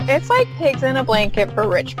It's like Pigs in a Blanket for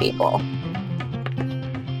rich people.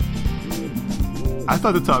 I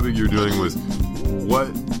thought the topic you were doing was, what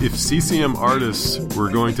if CCM artists were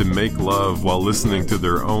going to make love while listening to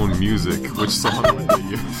their own music? Which song would they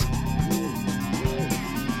use?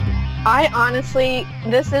 I honestly,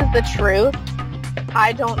 this is the truth.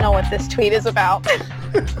 I don't know what this tweet is about.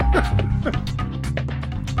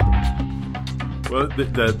 Well,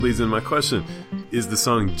 that leads into my question. Is the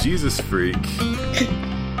song Jesus Freak...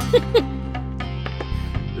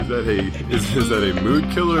 Is that a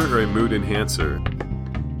mood killer or a mood enhancer?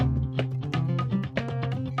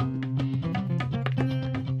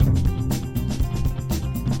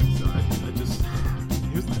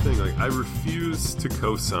 Here's the thing, like, I refuse to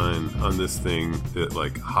co-sign on this thing that,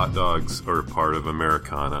 like, hot dogs are a part of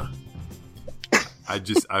Americana.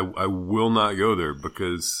 I will not go there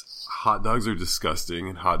because hot dogs are disgusting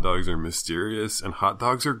and hot dogs are mysterious and hot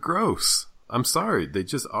dogs are gross. I'm sorry, they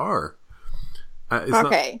just are.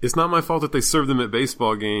 It's not my fault that they serve them at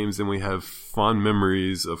baseball games and we have fond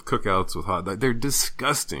memories of cookouts with hot dogs. They're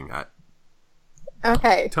disgusting.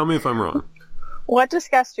 Okay. Tell me if I'm wrong. What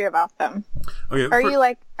disgusts you about them? Okay. Are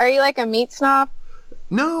you like a meat snob?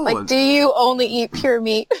 No. Like, do you only eat pure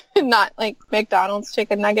meat and not like McDonald's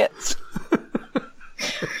chicken nuggets?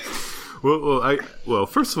 Well,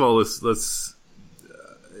 first of all, let's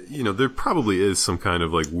there probably is some kind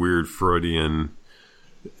of like weird Freudian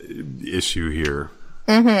issue here.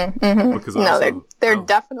 Because there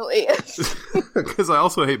definitely is. Because I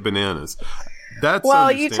also hate bananas.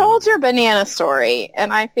 You told your banana story,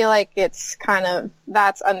 and I feel like it's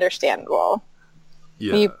that's understandable.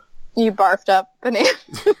 Yeah. You barfed up bananas.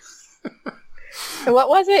 What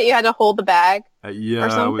was it? You had to hold the bag? Yeah, or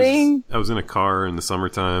something? I was in a car in the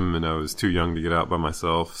summertime, and I was too young to get out by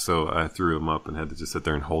myself, so I threw them up and had to just sit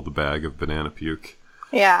there and hold the bag of banana puke.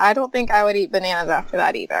 Yeah, I don't think I would eat bananas after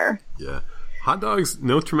that either. Yeah. Hot dogs,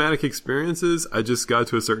 no traumatic experiences. I just got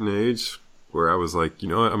to a certain age where I was like, you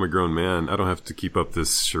know what? I'm a grown man. I don't have to keep up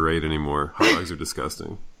this charade anymore. Hot dogs are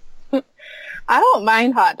disgusting. I don't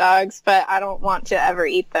mind hot dogs, but I don't want to ever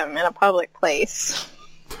eat them in a public place.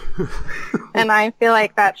 And I feel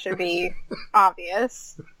like that should be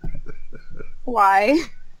obvious. Why?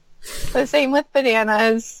 The same with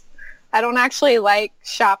bananas. I don't actually like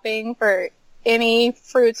shopping for any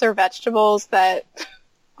fruits or vegetables that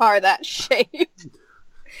are that shaped.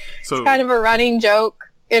 So, it's kind of a running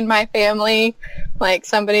joke in my family. Like,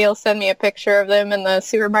 somebody will send me a picture of them in the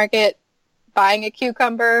supermarket buying a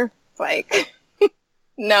cucumber. It's like,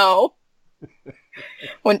 no.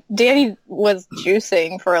 When Danny was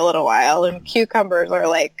juicing for a little while, and cucumbers are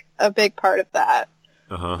like a big part of that.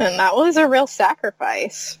 And that was a real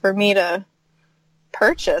sacrifice for me to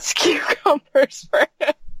purchase cucumbers for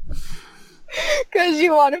him. Because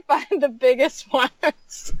you want to find the biggest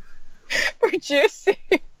ones for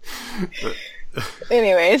juicing.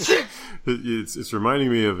 Anyways. It's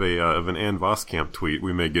reminding me of an Ann Voskamp tweet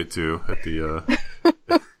we may get to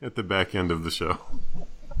at the back end of the show.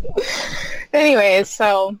 Anyways,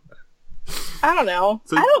 so I don't know.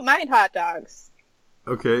 I don't mind hot dogs.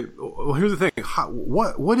 Okay. Well, here's the thing.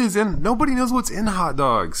 What is in? Nobody knows what's in hot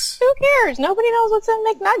dogs. Who cares? Nobody knows what's in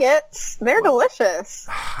McNuggets. They're delicious.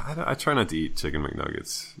 I try not to eat chicken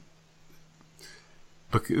McNuggets.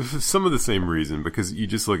 But some of the same reason, because you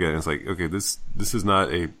just look at it and it's like, okay, this is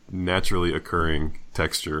not a naturally occurring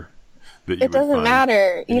texture. It doesn't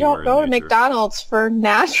matter. You don't go to McDonald's for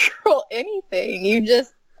natural anything. You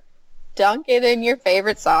just dunk it in your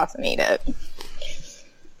favorite sauce and eat it.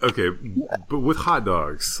 Okay, but with hot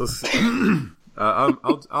dogs,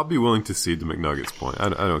 I'll be willing to cede the McNuggets point. I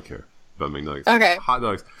don't care about McNuggets. Okay, hot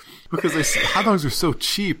dogs, because hot dogs are so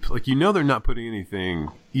cheap. Like, they're not putting anything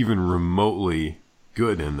even remotely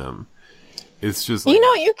good in them. It's just like,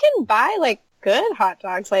 you can buy like good hot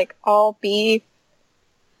dogs, like all beef.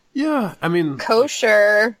 Yeah, I mean,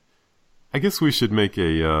 kosher. I guess we should make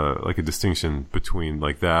a distinction between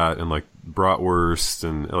like that and like bratwurst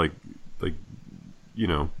and like.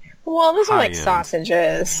 Well, those are like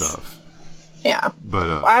sausages stuff. Yeah,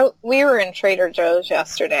 but we were in Trader Joe's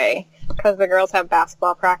yesterday because the girls have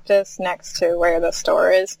basketball practice next to where the store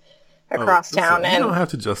is across town. You don't have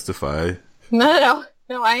to justify. No,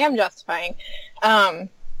 I am justifying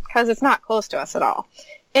because it's not close to us at all.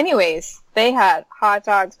 Anyways, they had hot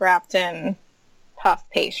dogs wrapped in puff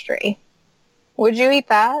pastry. Would you eat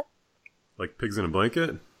that? Like pigs in a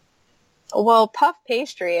blanket? Well, puff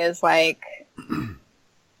pastry is like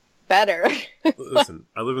better. Listen,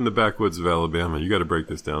 I live in the backwoods of Alabama. You got to break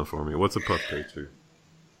this down for me. What's a puff pastry?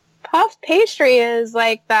 Puff pastry is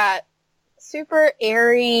like that super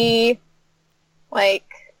airy, like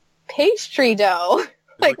pastry dough.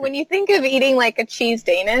 Like when you think of eating like a cheese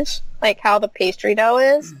Danish, like how the pastry dough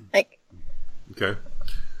is, like okay,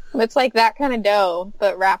 it's like that kind of dough,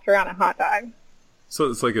 but wrapped around a hot dog. So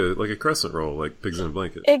it's like a crescent roll, like Pigs in a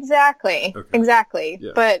Blanket. Exactly, okay. Exactly,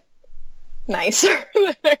 yeah. But nicer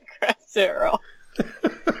than a crescent roll.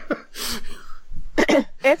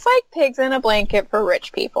 It's like Pigs in a Blanket for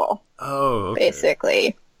rich people. Oh, okay.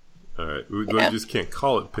 Basically. All right, we just can't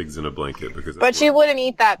call it Pigs in a Blanket because. But you wouldn't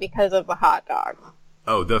eat that because of the hot dog.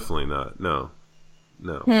 Oh, definitely not. No.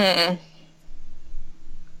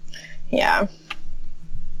 Yeah.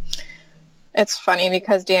 It's funny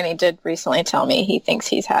because Danny did recently tell me he thinks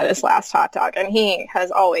he's had his last hot dog, and he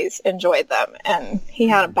has always enjoyed them, and he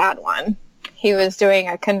had a bad one. He was doing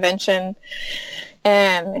a convention,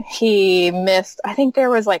 and he missed, I think there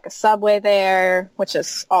was like a Subway there, which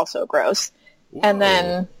is also gross. Whoa. And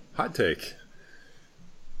then... Hot take.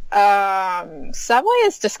 Subway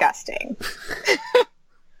is disgusting.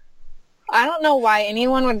 I don't know why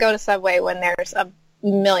anyone would go to Subway when there's a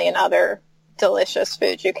million other delicious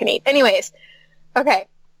foods you can eat. Anyways, okay.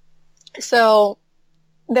 So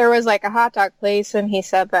there was like a hot dog place, and he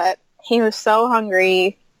said that he was so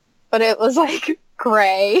hungry, but it was like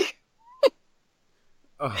gray.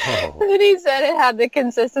 Oh. And he said it had the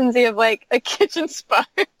consistency of like a kitchen sponge.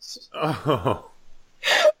 Oh.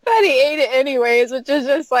 But he ate it anyways, which is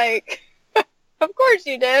just like, of course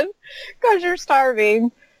you did, because you're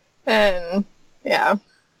starving. And yeah.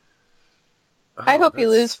 I hope you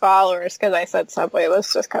lose followers because I said Subway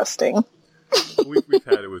was disgusting. We've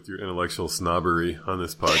had it with your intellectual snobbery on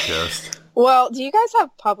this podcast. Well, do you guys have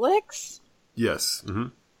Publix? Yes. Mm-hmm.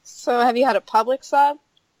 So have you had a Publix sub?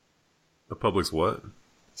 A Publix what?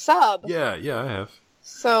 Sub. Yeah, I have.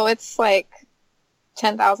 So it's like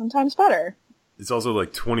 10,000 times better. It's also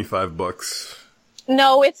like $25.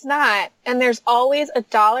 No, it's not. And there's always a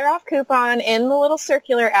 $1 off coupon in the little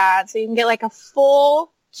circular ad, so you can get like a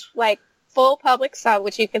full Publix sub,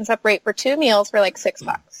 which you can separate for 2 meals for like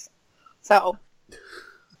 $6. So,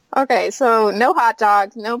 okay, so no hot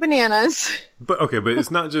dogs, no bananas. But it's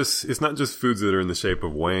not just foods that are in the shape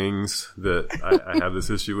of wangs that I have this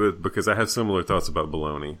issue with, because I have similar thoughts about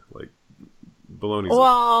bologna. Like bologna's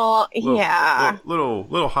little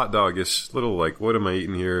hot dog-ish, little like, what am I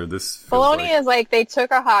eating here? This bologna is like they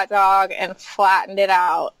took a hot dog and flattened it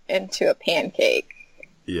out into a pancake.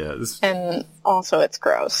 Yeah, and also it's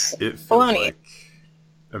gross. It feels like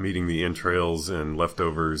I'm eating the entrails and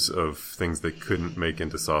leftovers of things they couldn't make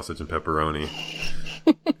into sausage and pepperoni.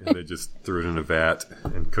 And they just threw it in a vat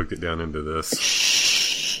and cooked it down into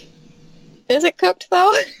this. Is it cooked,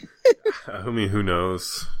 though? I mean, who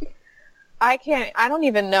knows? I don't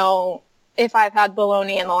even know if I've had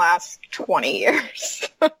bologna in the last 20 years.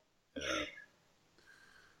 Yeah.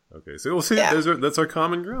 Okay, so we'll see. Yeah. That's our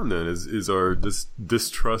common ground then. Is our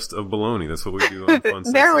distrust of bologna? That's what we do on Fun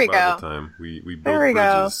Sex There we Bible go. Time. We build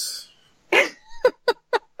bridges.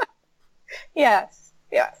 Yes.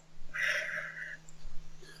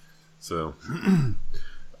 So,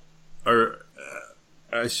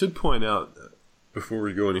 I should point out before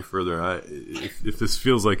we go any further, if this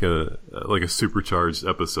feels like a supercharged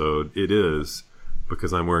episode, it is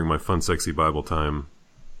because I'm wearing my Fun Sexy Bible Time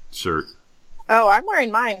shirt. Oh, I'm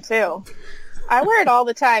wearing mine, too. I wear it all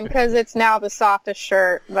the time because it's now the softest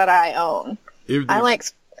shirt that I own.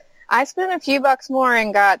 I spent a few bucks more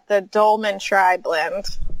and got the Dolman Tri-Blend.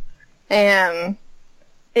 And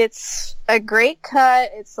it's a great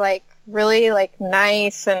cut. It's, like, really, like,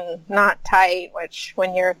 nice and not tight, which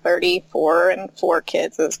when you're 34 and 4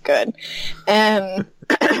 kids is good. And,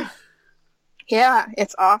 yeah,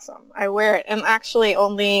 it's awesome. I wear it. And actually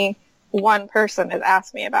only one person has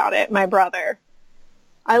asked me about it, my brother.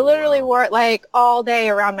 I literally wore it like all day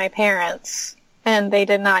around my parents, and they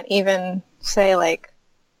did not even say like,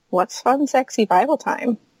 what's Fun Sexy Bible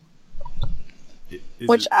Time?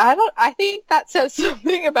 I think that says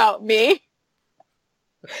something about me.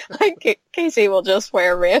 Like Casey will just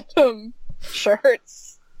wear random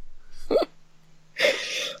shirts.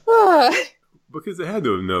 Because they had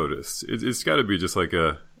to have noticed. It's got to be just like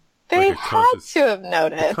a... They had to have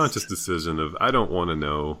noticed. A conscious decision of, I don't want to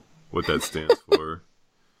know what that stands for.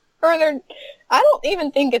 I don't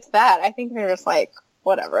even think it's that. I think they're just like,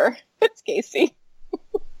 whatever. It's Casey.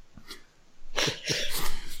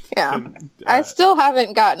 Yeah. I still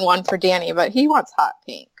haven't gotten one for Danny, but he wants hot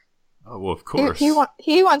pink. Oh, well, of course.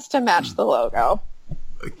 He wants to match the logo.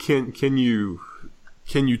 Can you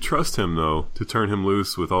trust him, though, to turn him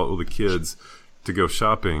loose with all the kids to go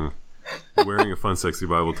shopping wearing a Fun Sexy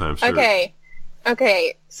Bible Time shirt?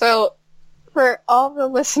 Okay. So, for all the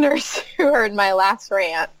listeners who heard my last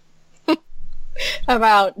rant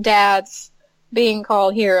about dads being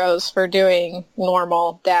called heroes for doing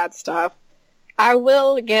normal dad stuff, I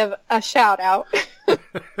will give a shout out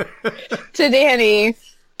to Danny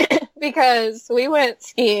because we went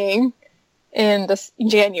skiing in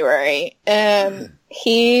January, and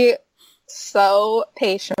he so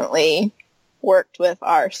patiently worked with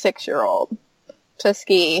our 6-year-old to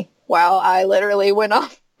ski while I literally went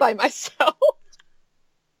off by myself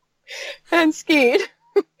and skied.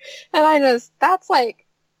 And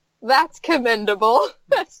that's commendable.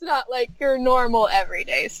 That's not like your normal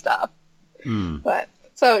everyday stuff. But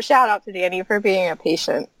so shout out to Danny for being a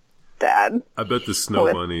patient dad. I bet the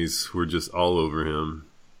snow bunnies were just all over him.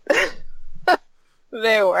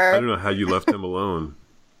 They were. I don't know how you left him alone.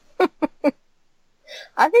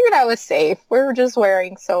 I figured I was safe. We were just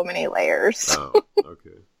wearing so many layers. Oh,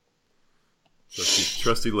 okay.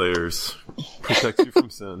 Trusty layers protect you from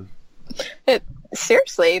sin.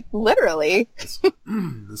 Seriously, literally.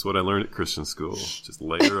 That's what I learned at Christian school. Just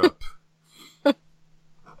layer up.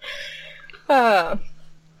 Because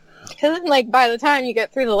then, like, by the time you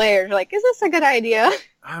get through the layers, you're like, is this a good idea?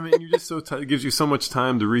 I mean, you're just so it gives you so much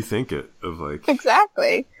time to rethink it. Of like,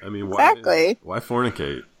 exactly. I mean, why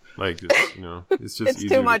fornicate? Like, just, it's just it's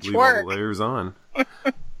easier too much to leave work. all the layers on.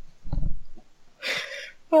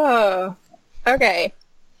 Oh, okay.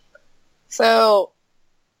 So,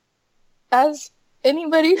 as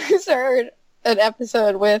anybody who's heard an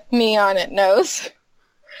episode with me on it knows,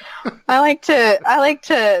 I like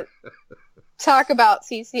to talk about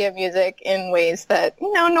CCM music in ways that,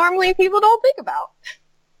 normally people don't think about.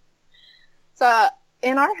 So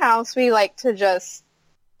in our house, we like to just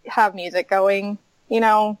have music going,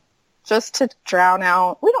 just to drown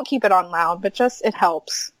out. We don't keep it on loud, but just it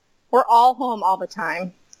helps. We're all home all the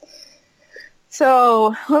time.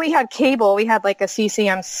 So when we had cable, we had like a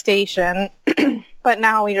CCM station, but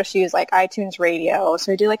now we just use like iTunes radio.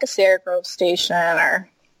 So we do like a Sarah Grove station or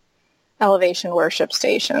Elevation Worship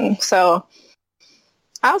station. So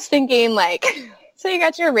I was thinking, like, so you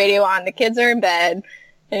got your radio on, the kids are in bed,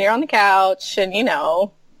 and you're on the couch, and,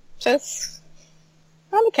 just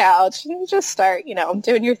on the couch, and you just start,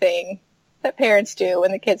 doing your thing that parents do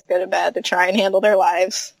when the kids go to bed to try and handle their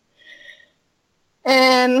lives.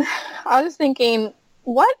 And I was thinking,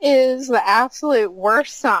 what is the absolute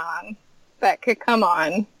worst song that could come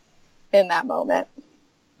on in that moment?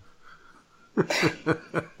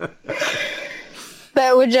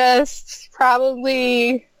 That would just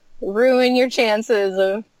probably ruin your chances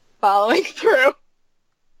of following through.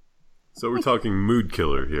 So we're talking mood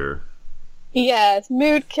killer here. Yes,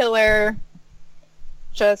 mood killer.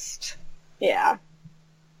 Just, yeah.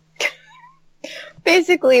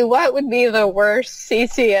 Basically, what would be the worst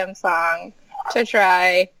CCM song to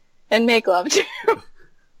try and make love to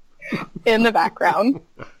in the background?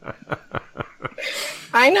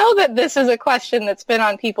 I know that this is a question that's been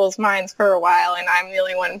on people's minds for a while, and I'm the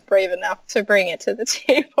only one brave enough to bring it to the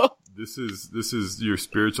table. This is your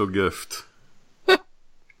spiritual gift.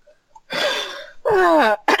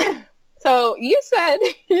 So you said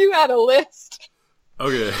you had a list.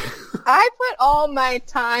 Okay. I put all my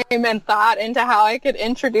time and thought into how I could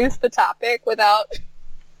introduce the topic without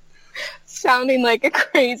sounding like a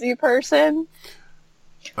crazy person.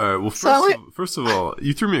 All right. Well, first of all,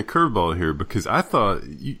 you threw me a curveball here because I thought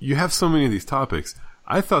you have so many of these topics.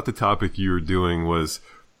 I thought the topic you were doing was,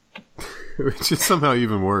 which is somehow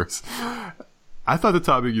even worse. I thought the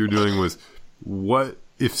topic you were doing was, what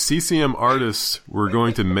if CCM artists were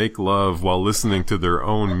going to make love while listening to their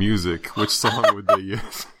own music? Which song would they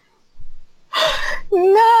use?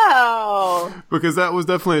 No. Because that was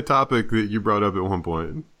definitely a topic that you brought up at one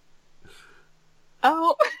point.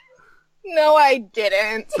 Oh. No, I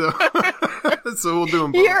didn't. So we'll do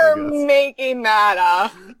them both. You're making that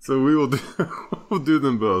up. So we'll do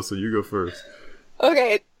them both. So you go first.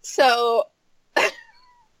 Okay, so I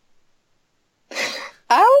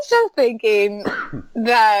was just thinking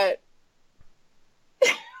that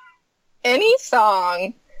any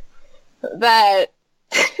song that,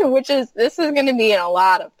 this is going to be in a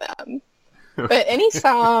lot of them, but any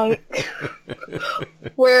song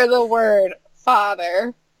where the word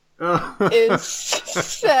father is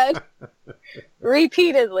said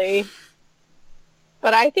repeatedly.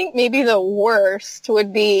 But I think maybe the worst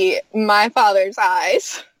would be My Father's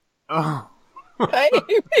Eyes. Oh. I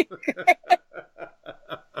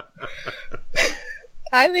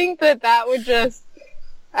think that would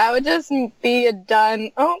just be a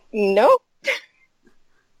done. Oh, nope.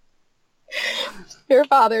 Your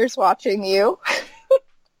father's watching you.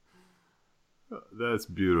 That's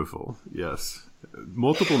beautiful. Yes.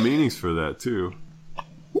 Multiple meanings for that, too.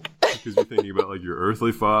 Because you're thinking about, like, your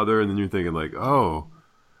earthly father, and then you're thinking, like, oh,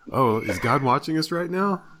 Oh, is God watching us right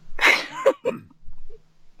now?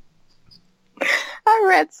 I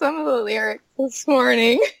read some of the lyrics this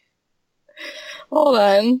morning. Hold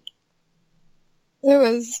on.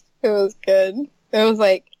 It was good. It was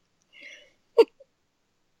like,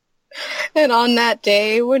 and on that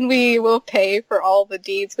day when we will pay for all the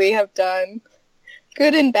deeds we have done,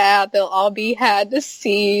 good and bad, they'll all be had to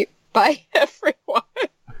see by everyone.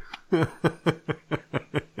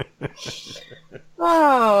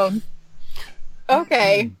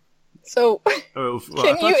 Okay. So,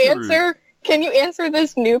 can you answer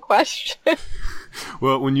this new question?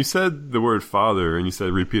 Well, when you said the word father and you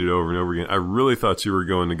said repeat it over and over again, I really thought you were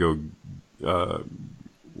going to go,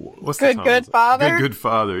 what's the good father? Good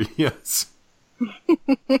father, yes.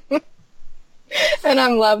 And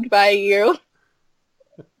I'm loved by you.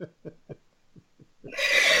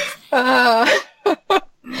 Wow,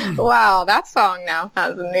 that song now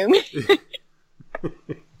has a new meaning.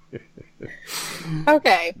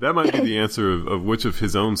 Okay. That might be the answer of which of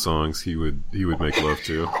his own songs he would make love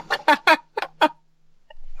to.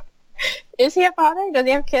 Is he a father? Does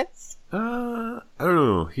he have kids? I don't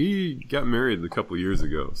know. He got married a couple years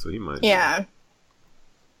ago, so he might. Yeah.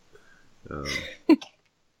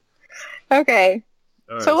 Okay.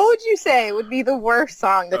 Right. So what would you say would be the worst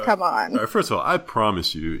song to come on? First of all, I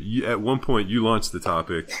promise you, at one point you launched the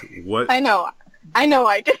topic. What? I know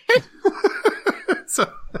I did.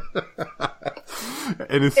 So,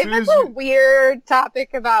 and if it's a weird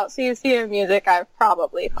topic about CCM music, I've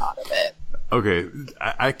probably thought of it. Okay,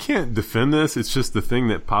 I can't defend this. It's just the thing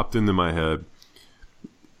that popped into my head.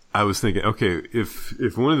 I was thinking, okay,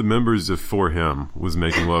 if one of the members of For Him was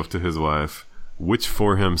making love to his wife, which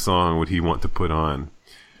For Him song would he want to put on?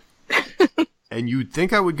 And you'd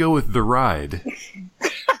think I would go with The Ride.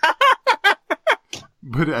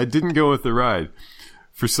 But I didn't go with The Ride.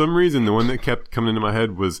 For some reason, the one that kept coming into my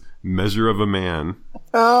head was Measure of a Man.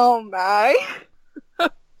 Oh, my.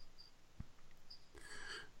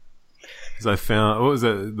 I found, what was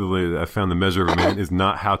that? I found the measure of a man is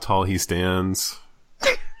not how tall he stands.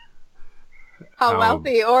 How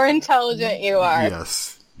wealthy or intelligent you are.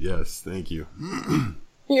 Yes, thank you.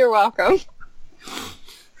 You're welcome.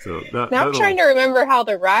 So now I'm trying to remember how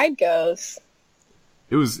The Ride goes.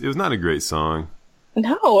 It was not a great song.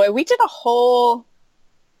 No, we did a whole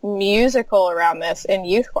musical around this in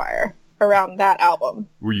youth choir, around that album.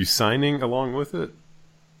 Were you signing along with it?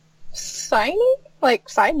 Signing? Like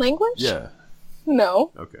sign language? Yeah.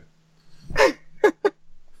 No. Okay.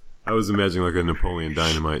 I was imagining like a Napoleon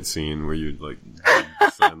Dynamite scene where you'd like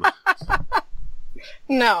sign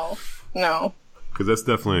No. Because that's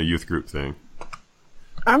definitely a youth group thing.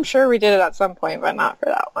 I'm sure we did it at some point, but not for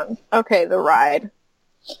that one. Okay, The Ride.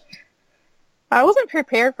 I wasn't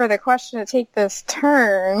prepared for the question to take this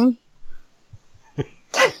turn.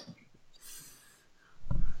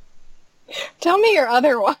 Tell me your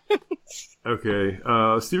other ones. Okay,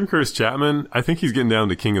 Stephen Curtis Chapman. I think he's getting down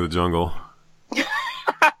to King of the Jungle.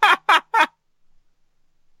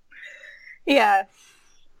 Yes.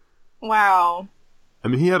 Wow. I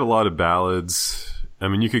mean, he had a lot of ballads. I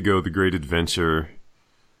mean, you could go The Great Adventure.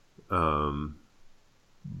 But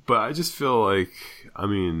I just feel like, I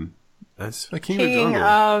mean, that's a King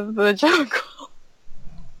of the Jungle.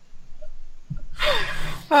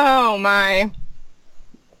 Oh my.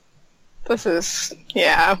 This is,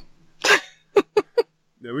 yeah.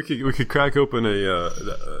 Yeah, we could crack open a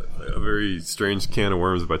very strange can of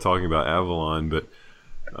worms by talking about Avalon, but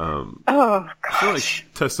oh gosh. I feel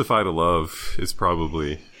like Testify to Love is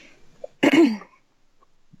probably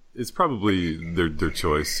their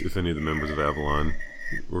choice if any of the members of Avalon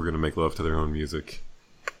were going to make love to their own music.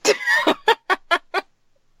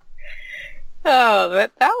 Oh,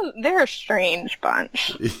 they're a strange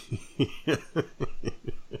bunch.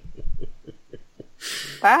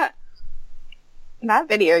 That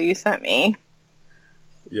video you sent me.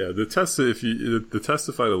 Yeah, the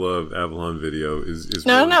Testify to Love Avalon video is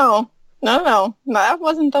No, that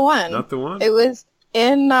wasn't the one. Not the one? It was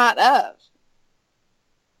In Not Of.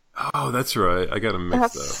 Oh, that's right. I got them mixed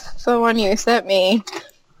up. That's the one you sent me.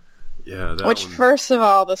 Yeah, that Which, one. first of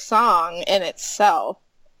all, the song in itself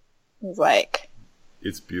is like...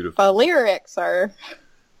 It's beautiful. The lyrics are...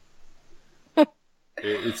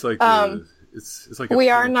 it's like... it's like... We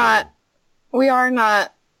are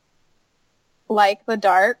not like the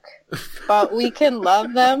dark, but we can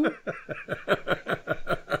love them.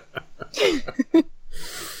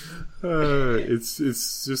 It's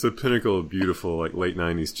just a pinnacle of beautiful, like, late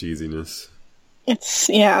 90s cheesiness. It's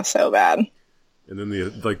so bad. And then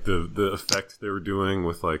the effect they were doing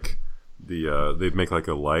with like they'd make like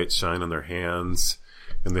a light shine on their hands,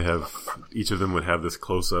 and they have each of them would have this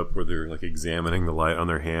close up where they're like examining the light on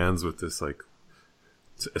their hands with this like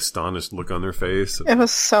astonished look on their face. It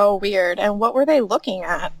was so weird. And what were they looking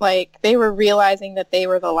at? Like they were realizing that they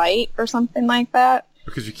were the light or something like that?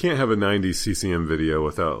 Because you can't have a 90s CCM video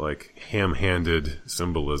without like ham-handed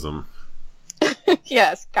symbolism.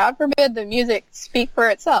 Yes, God forbid the music speak for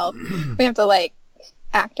itself. We have to like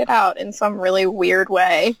act it out in some really weird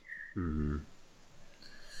way. Mm-hmm.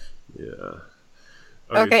 Yeah.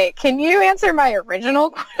 Okay, can you answer my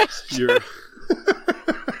original question?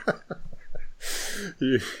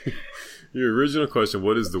 Your original question,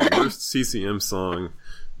 what is the worst CCM song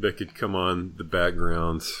that could come on the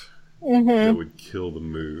background that would kill the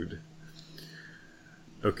mood?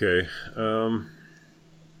 Okay.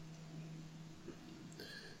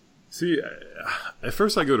 See, at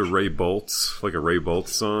first I go to Ray Boltz, like a Ray Boltz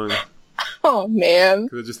song. Oh, man.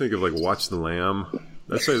 Because I just think of like Watch the Lamb.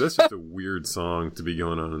 That's just a weird song to be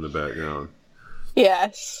going on in the background.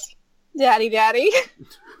 Yes. Daddy, daddy.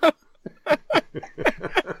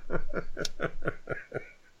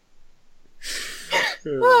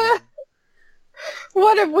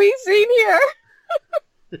 What have we seen here?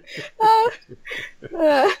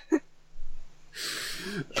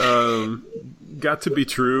 Got to Be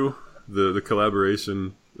True, the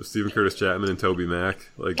collaboration of Stephen Curtis Chapman and Toby Mac.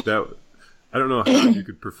 Like that, I don't know how you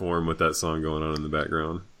could perform with that song going on in the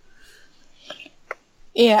background.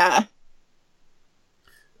 Yeah.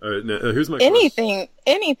 All right, now, here's my anything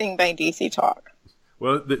by DC Talk.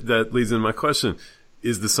 Well, that leads into my question: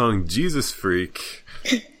 is the song "Jesus Freak"?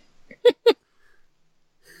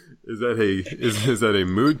 Is that a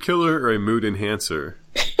mood killer or a mood enhancer?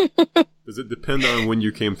 Does it depend on when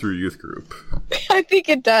you came through youth group? I think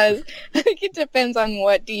it does. I think it depends on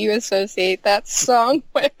what do you associate that song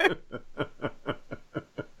with.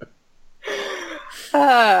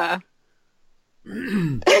 A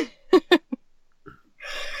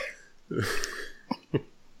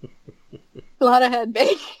lot of head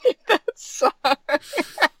banging that song.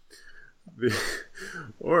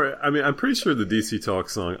 I'm pretty sure the DC Talk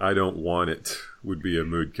song "I Don't Want It" would be a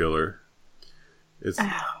mood killer. It's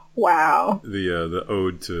wow. The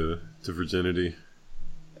ode to virginity.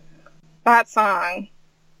 That song,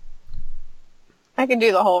 I could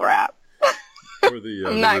do the whole rap. Or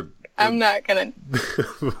the I'm not gonna.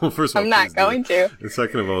 Well, first of all, I'm not going to. And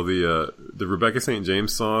second of all, the Rebecca St.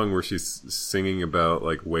 James song where she's singing about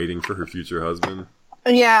like waiting for her future husband.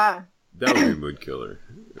 Yeah, that would be a mood killer.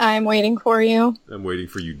 I'm waiting for you. I'm waiting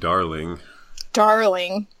for you, darling.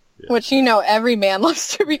 Darling. Yeah. Which, you know, every man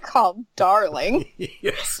loves to be called darling.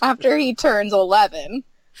 Yes. After he turns 11.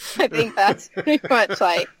 I think that's pretty much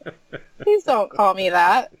like, please don't call me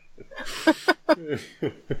that.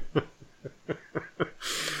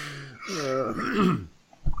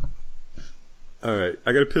 All right.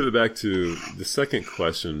 I got to pivot back to the second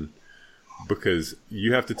question because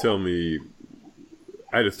you have to tell me.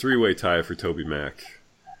 I had a 3-way tie for Toby Mac.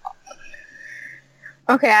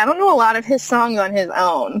 Okay, I don't know a lot of his songs on his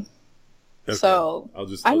own. Okay. So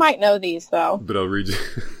I might know these though. But I'll read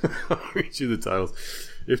you the titles.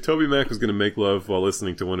 If Toby Mac was going to make love while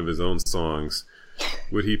listening to one of his own songs,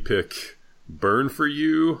 would he pick "Burn for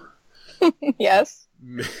You"? Yes.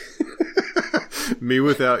 "Me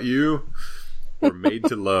Without You" or "Made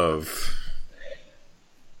to Love"?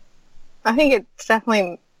 I think it's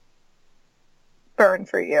definitely "Burn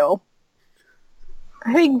for You."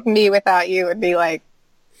 I think "Me Without You" would be like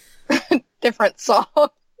a different song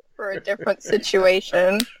for a different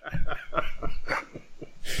situation.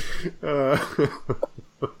 Can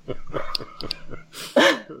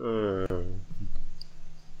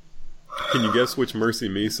you guess which "Mercy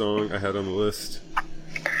Me" song I had on the list?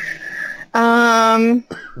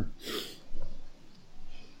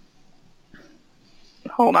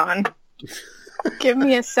 Hold on. Give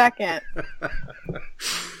me a second.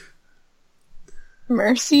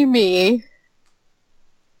 Mercy Me.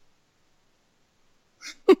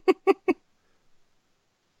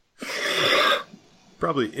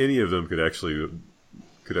 Probably any of them could actually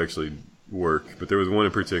work, but there was one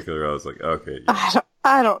in particular I was like, okay. Yeah.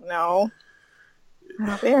 I don't know.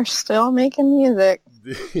 They're still making music.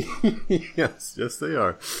 Yes, they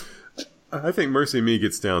are. I think "Mercy Me"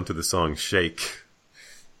 gets down to the song "Shake."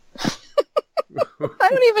 I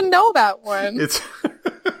don't even know that one. It's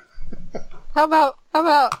How about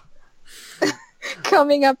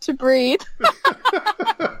 "Coming Up to Breathe"?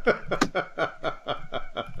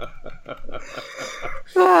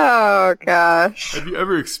 Oh gosh! Have you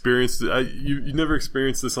ever experienced it? You never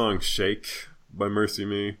experienced the song "Shake" by Mercy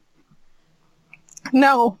Me?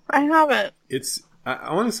 No, I haven't.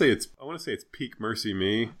 I want to say it's peak Mercy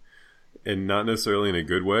Me. and not necessarily in a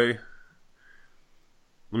good way.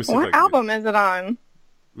 Let me see. What album is it on?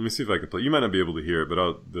 Let me see if I can play. You might not be able to hear it, but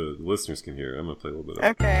the listeners can hear it. I'm gonna play a little bit of it.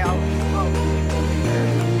 Okay, I'll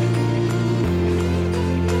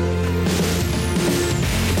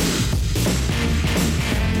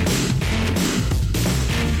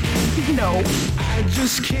No. I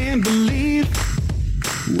just can't believe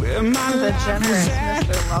where my The generous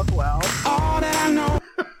Mr. Lovewell. all that I know.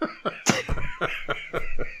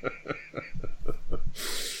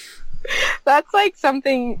 That's like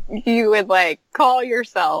something you would like call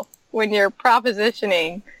yourself when you're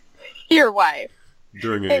propositioning your wife.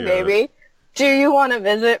 During Hey, baby, do you want to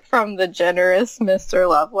visit from the generous Mr.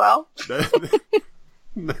 Lovewell?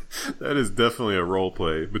 That is definitely a role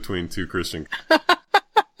play between two Christian.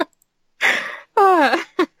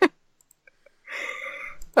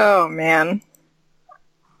 Oh, man.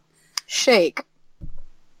 Shake.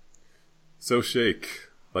 So shake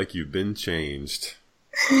like you've been changed.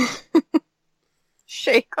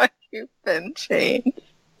 Shake like you've been changed.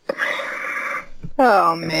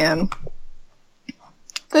 Oh, man.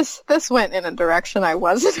 This went in a direction I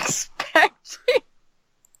wasn't expecting.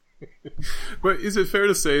 But is it fair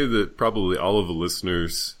to say that probably all of the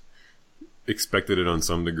listeners expected it on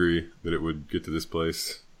some degree, that it would get to this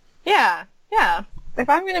place? Yeah. If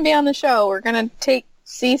I'm going to be on the show, we're going to take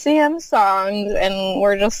CCM songs and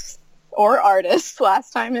we're just, or artists.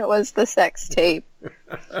 Last time it was the sex tape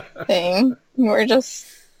thing. We're just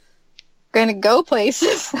going to go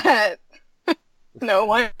places that no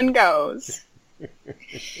one goes.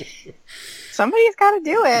 Somebody's got to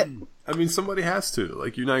do it. I mean, somebody has to.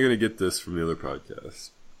 Like, you're not going to get this from the other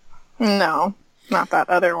podcasts. No, not that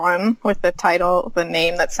other one with the title, the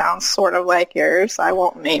name that sounds sort of like yours. I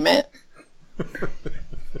won't name it.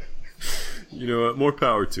 You know what? More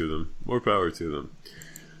power to them. More power to them.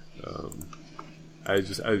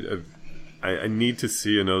 I need to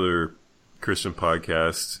see another Christian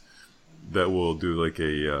podcast that will do like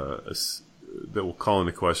that will call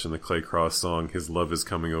into question the Clay Cross song, "His Love Is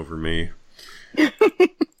Coming Over Me."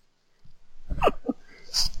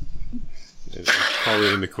 Call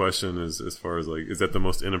it into question as far as like, is that the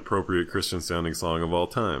most inappropriate Christian sounding song of all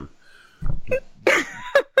time?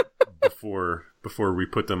 Before we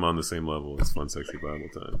put them on the same level as Fun Sexy Bible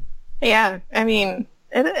Time. Yeah, I mean,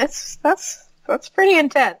 that's pretty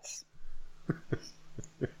intense.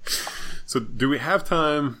 So, do we have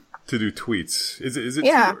time to do tweets?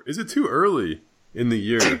 Is it too early in the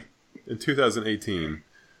year in 2018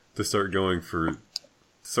 to start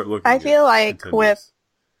looking? I feel like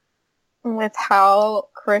with how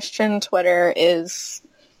Christian Twitter is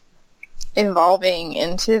evolving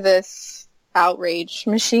into this outrage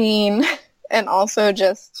machine, and also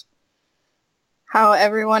just how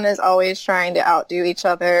everyone is always trying to outdo each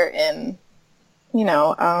other in,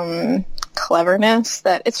 cleverness,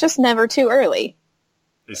 that it's just never too early.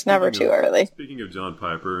 It's never too early. Speaking of John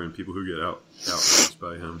Piper and people who get outraged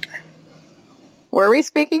by him. Were we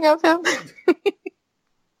speaking of him?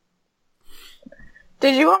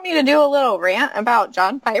 Did you want me to do a little rant about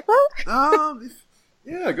John Piper?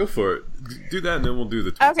 Yeah, go for it. Do that and then we'll do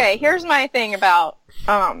the tweets. Okay, here's my thing about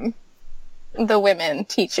the women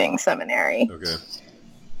teaching seminary. Okay.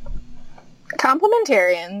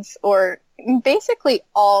 Complementarians, or basically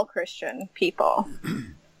all Christian people,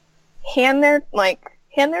 hand their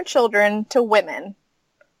children to women.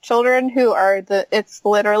 Children who are it's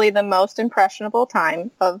literally the most impressionable time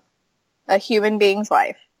of a human being's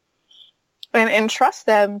life. And entrust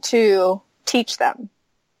them to teach them.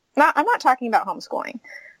 I'm not talking about homeschooling.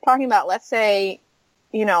 I'm talking about, let's say,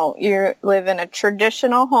 you live in a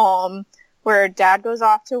traditional home where dad goes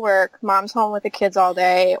off to work, mom's home with the kids all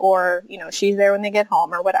day, or, she's there when they get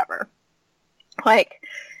home or whatever. Like,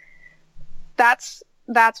 that's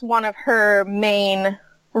one of her main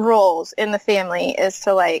roles in the family, is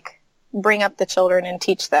to, bring up the children and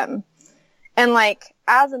teach them. And,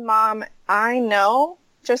 as a mom, I know,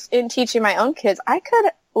 just in teaching my own kids, I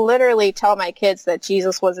could literally tell my kids that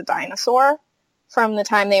Jesus was a dinosaur from the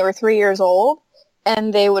time they were 3 years old,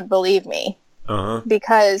 and they would believe me. Uh-huh.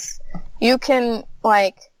 Because you can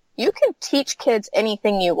teach kids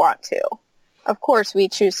anything you want to. Of course, we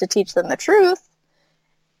choose to teach them the truth.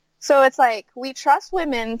 So it's we trust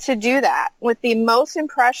women to do that with the most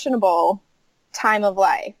impressionable time of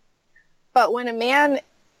life. But when a man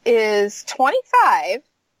is 25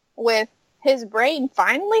 with his brain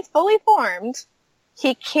finally fully formed,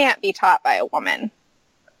 he can't be taught by a woman.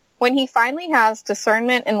 When he finally has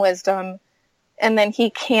discernment and wisdom, and then he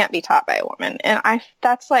can't be taught by a woman. And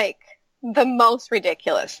that's the most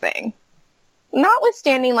ridiculous thing.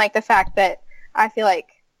 Notwithstanding the fact that I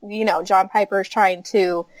feel John Piper is trying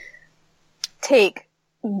to take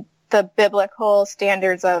the biblical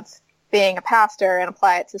standards of being a pastor and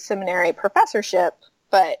apply it to seminary professorship,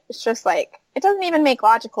 but it's just like, it doesn't even make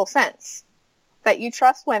logical sense that you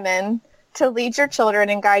trust women to lead your children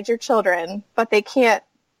and guide your children, but they can't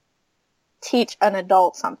teach an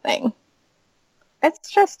adult something.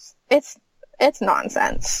 It's just, it's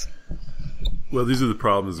nonsense. Well, these are the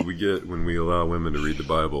problems we get when we allow women to read the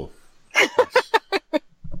Bible.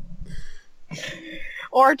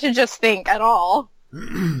 Or to just think at all.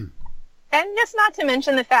 And just not to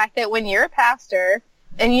mention the fact that when you're a pastor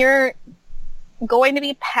and you're going to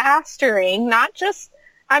be pastoring, not just,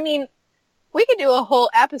 I mean, we could do a whole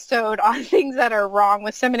episode on things that are wrong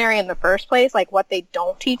with seminary in the first place, like what they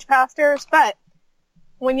don't teach pastors, but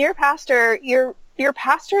when you're a pastor, you're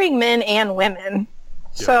pastoring men and women.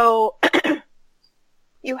 Yeah. So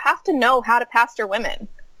you have to know how to pastor women.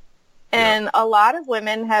 And a lot of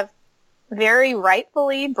women have very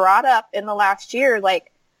rightfully brought up in the last year,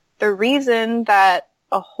 like, the reason that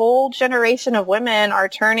a whole generation of women are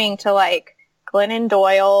turning to, like, Glennon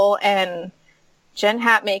Doyle and Jen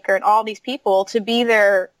Hatmaker and all these people to be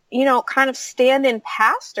their, you know, kind of stand-in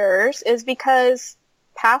pastors is because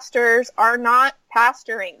pastors are not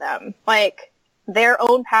pastoring them. Like, their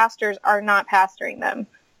own pastors are not pastoring them.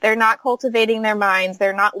 They're not cultivating their minds.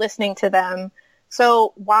 They're not listening to them.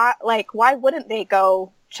 So why wouldn't they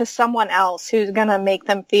go to someone else who's going to make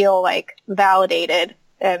them feel, like, validated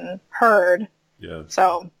and heard? Yeah.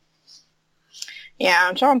 So,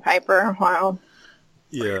 yeah, John Piper, wow.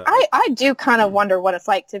 Yeah. I do kind of wonder what it's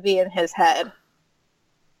like to be in his head.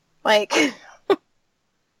 Like, I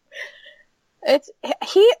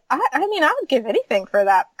mean, I would give anything for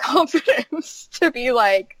that confidence to be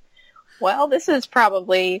like, well, this is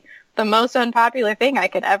probably the most unpopular thing I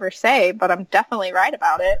could ever say, but I'm definitely right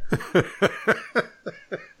about it.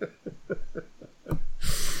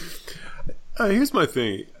 Here's my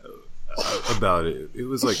thing about it. It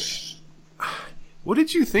was like, what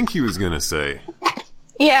did you think he was going to say?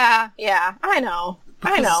 Yeah, I know.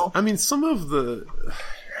 I mean, some of the...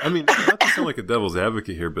 I mean, not to sound like a devil's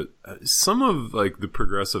advocate here, but some of, like, the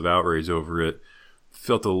progressive outrage over it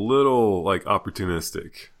felt a little, like,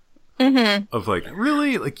 opportunistic. Mm-hmm. Of, like,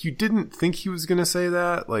 really? Like, you didn't think he was going to say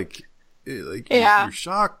that? Like yeah. You're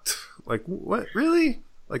shocked? Like, what? Really?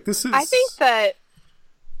 Like, this is...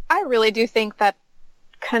 I really do think that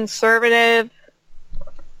conservative,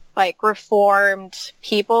 like, reformed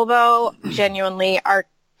people, though, genuinely are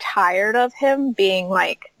tired of him being,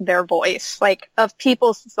 like, their voice. Like, of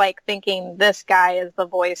people, like, thinking this guy is the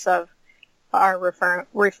voice of our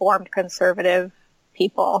reformed conservative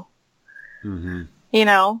people. Mm-hmm. You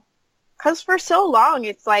know? Because for so long,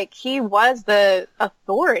 it's like he was the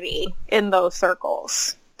authority in those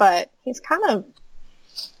circles. But he's kind of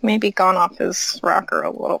maybe gone off his rocker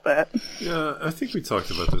a little bit. Yeah, I think we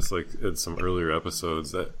talked about this, like, in some earlier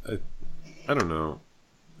episodes. That I don't know.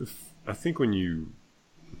 I think when you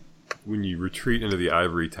retreat into the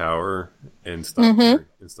ivory tower and stop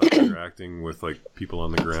interacting with, like, people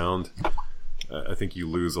on the ground, I think you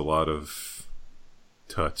lose a lot of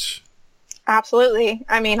touch. Absolutely.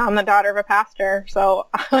 I mean, I'm the daughter of a pastor, so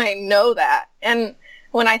I know that. And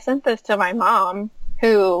when I sent this to my mom,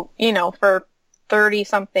 who, you know, for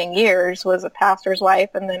 30-something years was a pastor's wife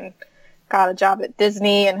and then got a job at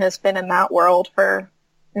Disney and has been in that world for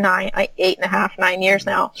 9 years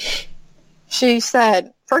now, she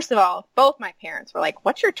said, first of all, both my parents were like,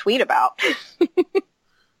 what's your tweet about?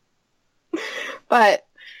 But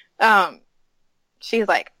she's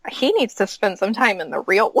like, he needs to spend some time in the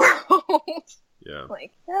real world. Yeah.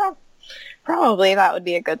 Like, yeah, probably that would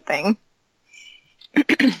be a good thing.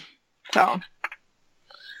 So.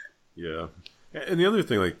 Yeah. And the other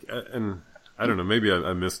thing, like, and I don't know, maybe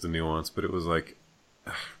I missed the nuance, but it was like,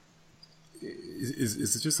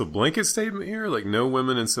 is it just a blanket statement here? Like, no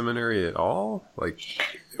women in seminary at all? Like,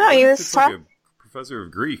 no, he was like a professor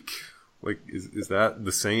of Greek. Like, is that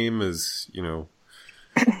the same as, you know?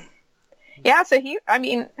 Yeah, so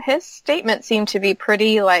his statement seemed to be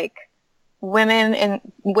pretty, like,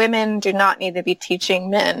 women do not need to be teaching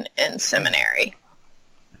men in seminary.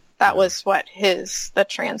 That was what the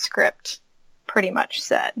transcript pretty much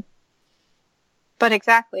said. But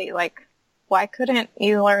exactly, like, why couldn't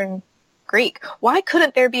you learn Greek? Why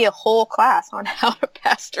couldn't there be a whole class on how to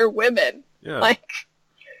pastor women? Yeah. Like,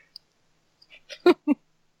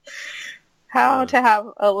 how to have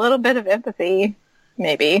a little bit of empathy,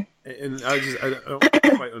 maybe. And I don't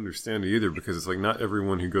quite understand it either, because it's like not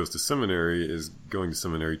everyone who goes to seminary is going to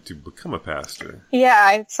seminary to become a pastor. Yeah,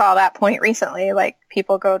 I saw that point recently. Like,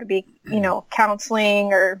 people go to be, you know,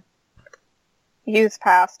 counseling or youth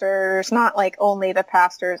pastors, not like only the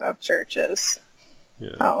pastors of churches.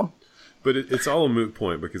 Yeah. Oh. But it's all a moot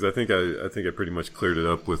point because I think I pretty much cleared it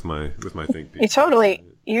up with my think piece.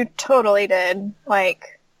 You totally did.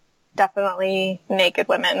 Like, definitely naked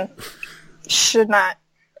women should not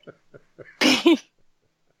be.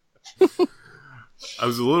 I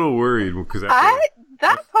was a little worried because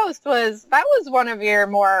that was one of your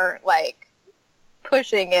more like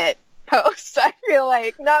pushing it posts. I feel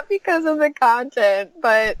like not because of the content,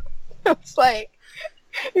 but it's like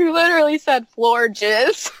you literally said floor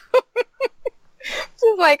jizz.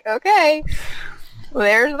 Just like, okay,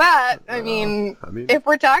 there's that. I mean, if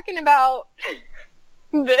we're talking about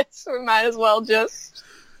this, we might as well just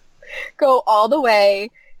go all the way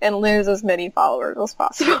and lose as many followers as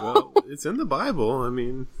possible. Well, it's in the Bible. I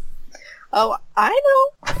mean... Oh, I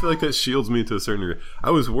know. I feel like that shields me to a certain degree.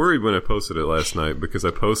 I was worried when I posted it last night because I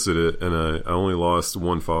posted it and I only lost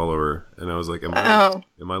one follower. And I was like, am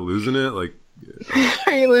I losing it? Like,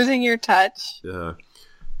 are you losing your touch? Yeah.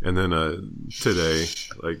 And then today,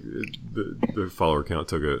 like the follower count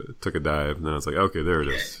took a dive, and then I was like, okay, there it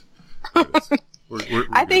is. We're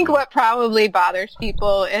I think now. what probably bothers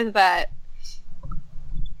people is that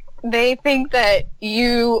they think that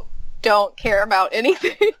you don't care about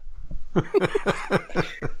anything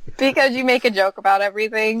because you make a joke about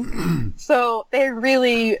everything. So they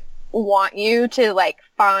really want you to like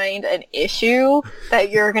find an issue that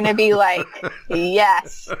you're gonna be like,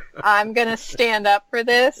 yes, I'm gonna stand up for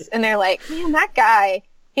this. And they're like, man, that guy,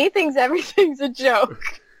 he thinks everything's a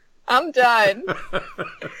joke. I'm done.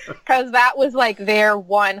 Because that was like their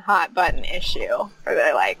one hot button issue. Or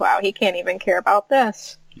they're like, wow, he can't even care about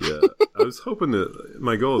this. Yeah, I was hoping that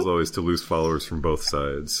my goal is always to lose followers from both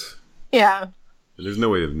sides. Yeah. And there's no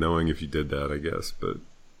way of knowing if you did that, I guess, but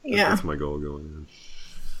that's my goal going in.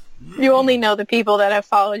 You only know the people that have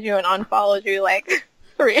followed you and unfollowed you like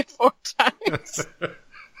 3 or 4 times.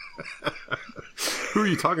 Who are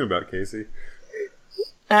you talking about, Casey?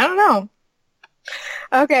 I don't know.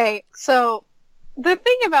 Okay, so the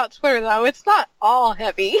thing about Twitter, though, it's not all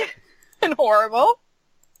heavy and horrible.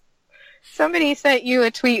 Somebody sent you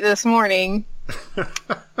a tweet this morning.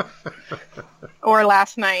 Or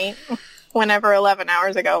last night, whenever 11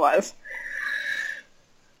 hours ago was.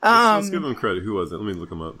 Let's give him credit. Who was it? Let me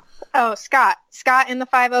look him up. Oh, Scott. Scott in the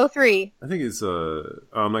 503. I think it's, I'm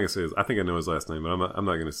not going to say his, I think I know his last name, but I'm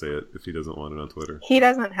not going to say it if he doesn't want it on Twitter. He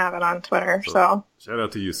doesn't have it on Twitter, so. Shout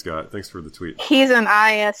out to you, Scott. Thanks for the tweet. He's an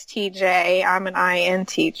ISTJ. I'm an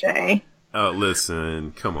INTJ. Oh,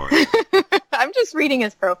 listen. Come on. I'm just reading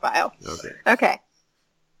his profile. Okay.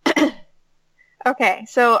 Okay,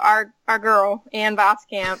 so our girl, Ann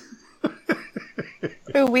Voskamp,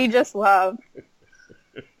 who we just love.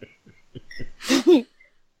 Here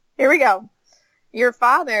we go. Your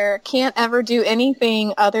father can't ever do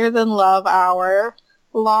anything other than love our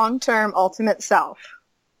long-term ultimate self.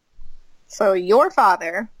 So your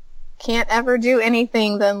father can't ever do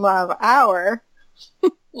anything than love our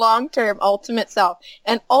long-term ultimate self.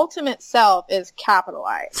 And ultimate self is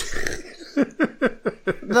capitalized.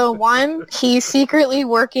 The one he's secretly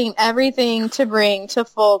working everything to bring to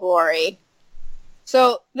full glory.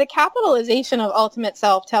 So the capitalization of ultimate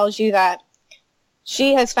self tells you that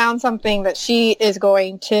she has found something that she is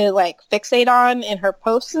going to like fixate on in her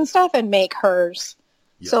posts and stuff and make hers.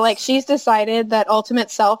 Yes. So like she's decided that ultimate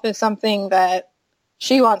self is something that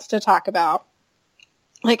she wants to talk about.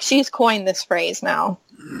 Like she's coined this phrase now.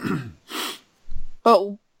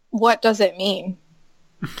 But what does it mean?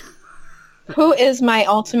 Who is my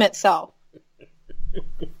ultimate self?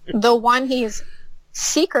 The one he's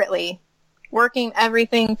secretly working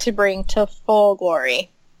everything to bring to full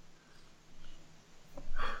glory.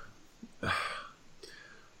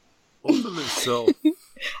 Ultimate self.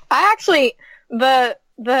 I actually, the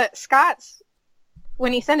Scott's,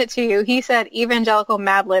 when he sent it to you, he said evangelical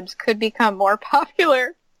Mad Libs could become more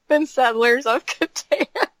popular than Settlers of Catan.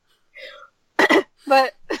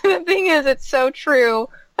 But the thing is, it's so true.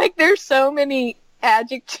 Like, there's so many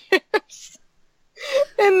adjectives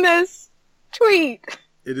in this tweet.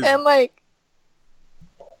 It is. And, like,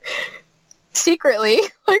 secretly,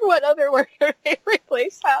 like, what other word could they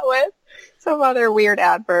replace that with? Some other weird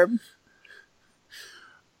adverb.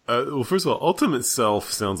 Well, first of all, ultimate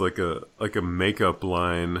self sounds like a makeup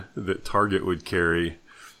line that Target would carry.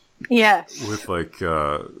 Yes. With like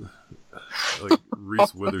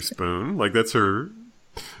Reese Witherspoon. Like that's her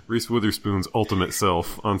Reese Witherspoon's ultimate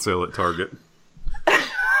self on sale at Target.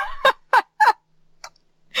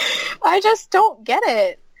 I just don't get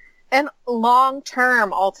it. And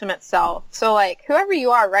long-term ultimate self. So like whoever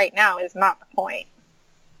you are right now is not the point.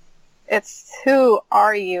 It's who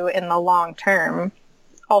are you in the long term,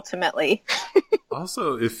 ultimately.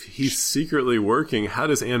 Also, if he's secretly working, how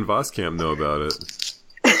does Ann Voskamp know about it?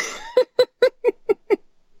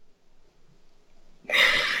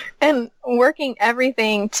 And working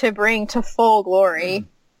everything to bring to full glory.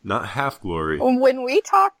 Not half glory. When we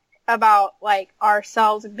talk about, like,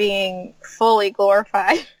 ourselves being fully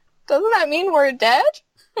glorified, doesn't that mean we're dead?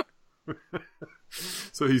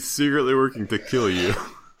 So he's secretly working to kill you.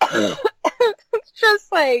 It's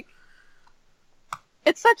just like,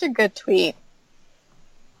 it's such a good tweet.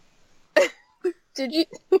 Did you?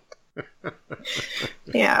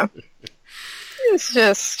 Yeah. It's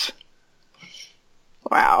just,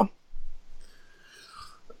 wow.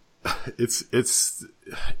 It's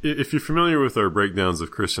if you're familiar with our breakdowns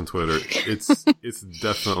of Christian Twitter, it's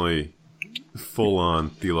definitely full on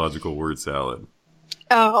theological word salad.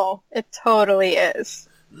 Oh, it totally is.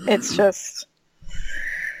 It's just,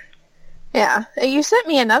 yeah. You sent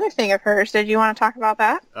me another thing of hers. Did you want to talk about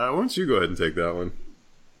that? Why don't you go ahead and take that one?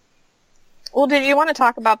 Well, did you want to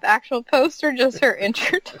talk about the actual post or just her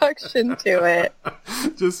introduction to it?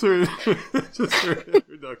 just her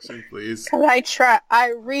introduction, please. Because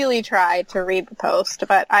I really tried to read the post,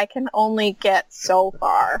 but I can only get so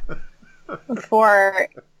far. For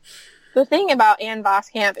the thing about Ann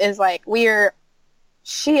Voskamp is, like,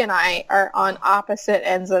 she and I are on opposite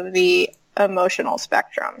ends of the emotional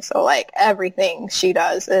spectrum. So, like, everything she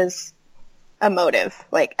does is emotive,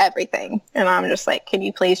 like everything. And I'm just like, can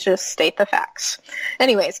you please just state the facts?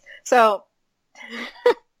 Anyways, so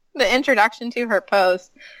the introduction to her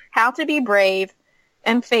post, how to be brave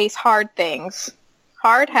and face hard things,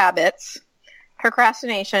 hard habits,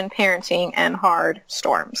 procrastination, parenting, and hard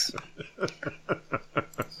storms.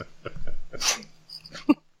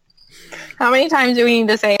 How many times do we need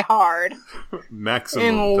to say hard? Maximum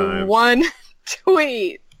in times. One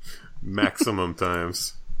tweet. Maximum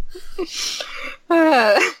times.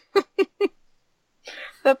 The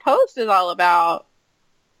post is all about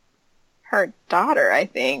her daughter, I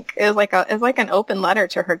think. It's like an open letter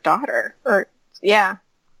to her daughter. Or yeah.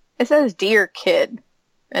 It says "Dear Kid,"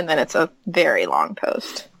 and then it's a very long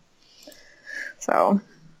post. So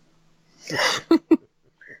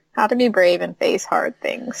how to be brave and face hard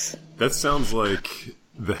things. That sounds like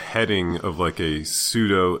the heading of like a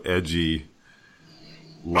pseudo edgy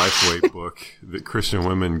Lifeway book that Christian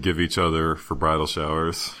women give each other for bridal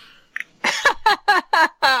showers.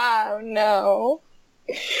 Oh, no.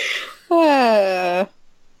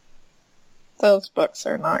 Those books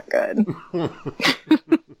are not good.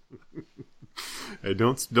 Hey,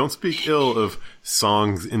 don't speak ill of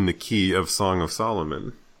Songs in the Key of Song of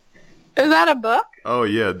Solomon. Is that a book? Oh,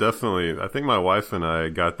 yeah, definitely. I think my wife and I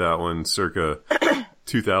got that one circa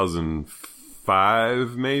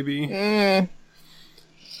 2005, maybe.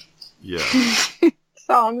 Yeah.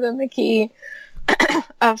 Songs in the Key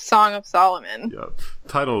of Song of Solomon. Yeah.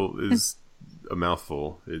 Title is a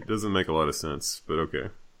mouthful. It doesn't make a lot of sense, but okay.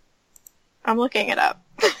 I'm looking it up.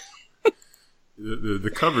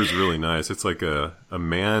 The cover's really nice. It's like a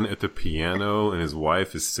man at the piano and his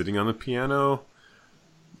wife is sitting on the piano.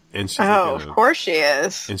 And she's of course she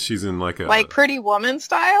is. And she's in like Pretty Woman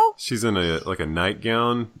style? She's in a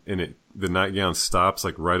nightgown, and the nightgown stops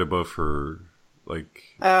like right above her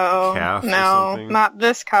calf or something. No, not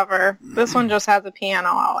this cover. This one just has a piano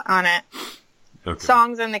on it. Okay.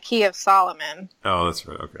 Songs in the Key of Solomon. Oh, that's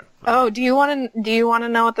right. Okay. Oh, do you want to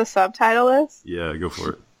know what the subtitle is? Yeah, go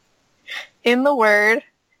for it. In the Word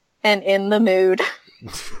and in the Mood.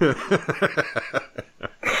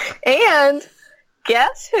 And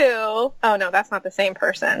guess who? Oh no, that's not the same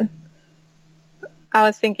person. I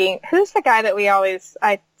was thinking, who's the guy that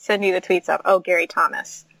I send you the tweets of? Oh, Gary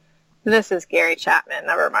Thomas. This is Gary Chapman.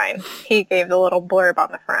 Never mind. He gave the little blurb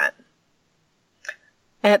on the front.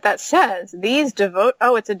 And that says,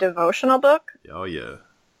 oh, it's a devotional book? Oh, yeah.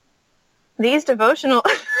 These devotional...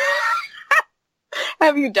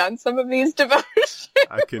 Have you done some of these devotions?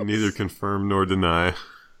 I can neither confirm nor deny.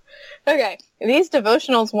 Okay. These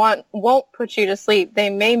devotionals won't put you to sleep. They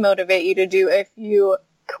may motivate you to do a few,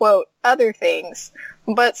 quote, other things,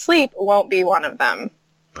 but sleep won't be one of them.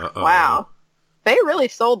 Uh-oh. Wow. They really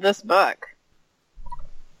sold this book.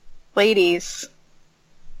 Ladies.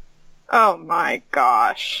 Oh my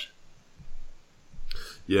gosh.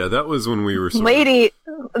 Yeah, that was when we were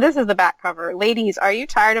this is the back cover. Ladies, are you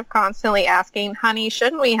tired of constantly asking, honey,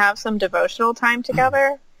 shouldn't we have some devotional time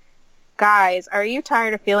together? Guys, are you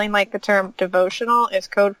tired of feeling like the term devotional is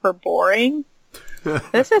code for boring?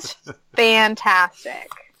 This is fantastic.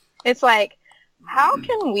 It's like, how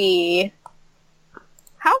can we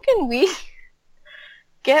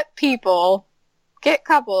get people get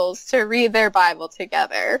couples to read their Bible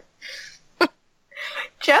together.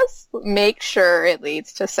 Just make sure it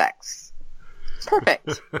leads to sex.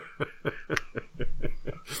 Perfect.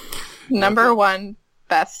 Number 1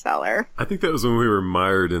 bestseller. I think that was when we were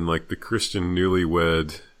mired in like the Christian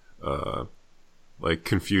newlywed like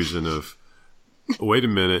confusion of, wait a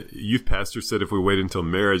minute, youth pastor said if we wait until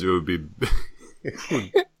marriage it would be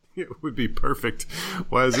it would be perfect.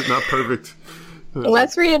 Why is it not perfect?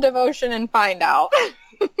 Let's read a devotion and find out.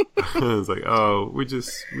 It's like, oh, we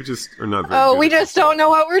just are not very Oh, good we at just don't know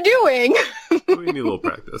what we're doing. We need a little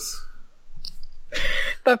practice.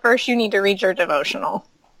 But first you need to read your devotional.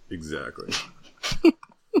 Exactly.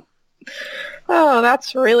 Oh,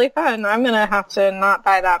 that's really fun. I'm going to have to not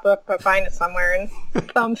buy that book, but find it somewhere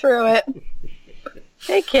and thumb through it.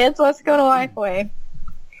 Hey, kids, let's go to Lifeway.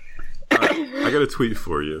 I got a tweet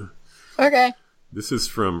for you. Okay. This is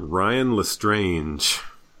from Ryan Lestrange.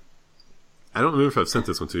 I don't remember if I've sent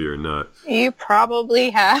this one to you or not. You probably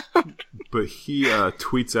have. But he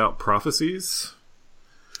tweets out prophecies.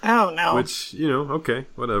 Oh, no. Which, okay,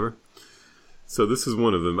 whatever. So this is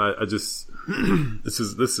one of them. I just... this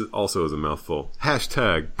is also is a mouthful. #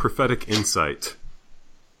 prophetic insight.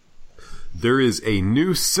 There is a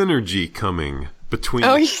new synergy coming between...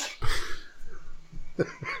 Oh,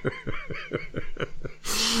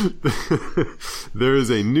 There is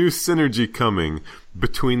a new synergy coming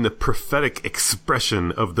between the prophetic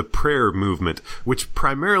expression of the prayer movement, which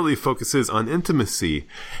primarily focuses on intimacy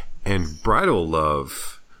and bridal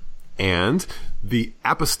love, and the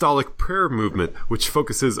apostolic prayer movement, which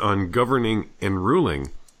focuses on governing and ruling.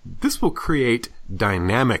 This will create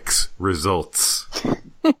dynamics results.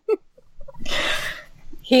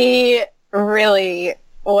 He really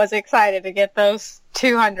was excited to get those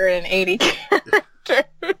 280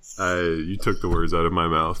 characters. You took the words out of my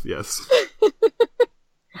mouth, yes.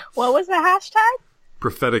 What was the hashtag?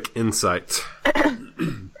 Prophetic insight.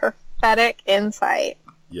 Prophetic insight.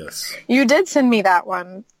 Yes. You did send me that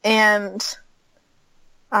one, and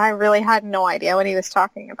I really had no idea what he was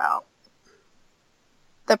talking about.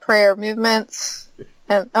 The prayer movements.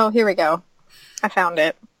 And oh, here we go. I found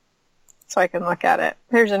it. So I can look at it.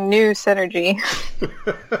 There's a new synergy.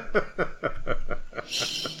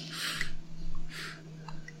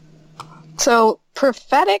 So,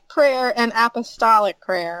 prophetic prayer and apostolic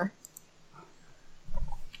prayer.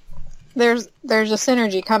 There's a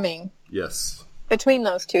synergy coming. Yes. Between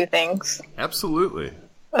those two things. Absolutely.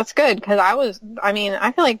 That's good, because I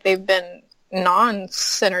feel like they've been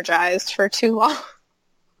non-synergized for too long.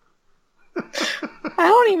 I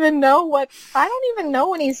don't even know what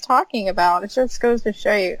he's talking about. It just goes to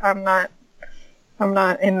show you I'm not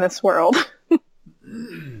in this world.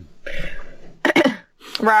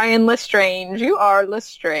 Ryan Lestrange, you are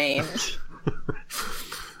Lestrange.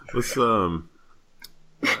 Let's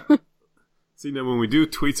see now when we do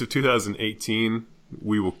tweets of 2018,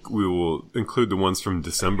 we will include the ones from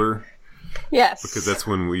December. Yes. Because that's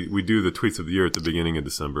when we do the tweets of the year at the beginning of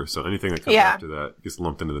December. So anything that comes after that gets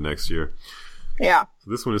lumped into the next year. Yeah.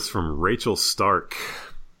 So this one is from Rachel Stark.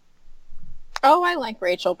 Oh, I like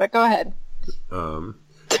Rachel, but go ahead.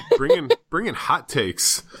 Bringing hot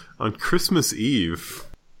takes on Christmas Eve.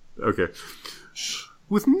 Okay.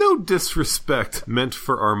 With no disrespect meant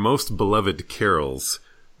for our most beloved carols,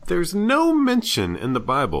 there's no mention in the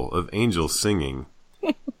Bible of angels singing.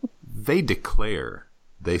 They declare,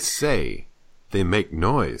 they say, they make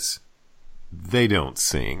noise. They don't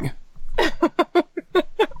sing.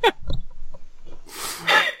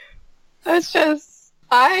 That's just...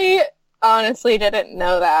 I honestly didn't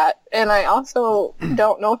know that, and I also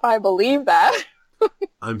don't know if I believe that.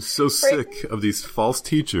 I'm so sick of these false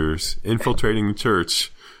teachers infiltrating the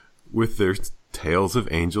church with their tales of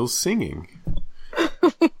angels singing.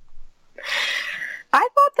 I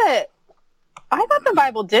thought the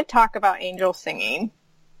Bible did talk about angels singing.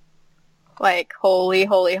 Like, holy,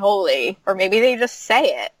 holy, holy. Or maybe they just say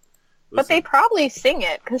it. Listen, but they probably sing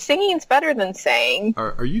it, because singing's better than saying.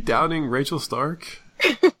 Are you doubting Rachel Stark?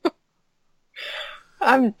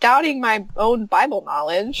 I'm doubting my own Bible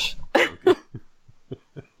knowledge. Okay.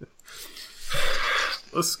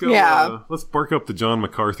 Let's go. Yeah. Let's bark up the John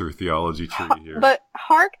MacArthur theology tree here. But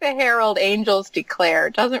hark the herald angels declare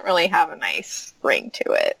doesn't really have a nice ring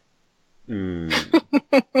to it.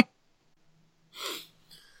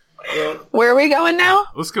 Well, where are we going now?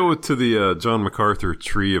 Let's go to the John MacArthur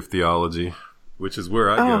tree of theology, which is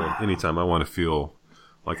where I go anytime I want to feel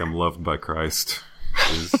like I'm loved by Christ.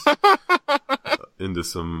 Is into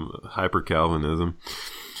some hyper Calvinism.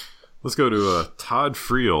 Let's go to Todd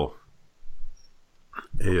Friel,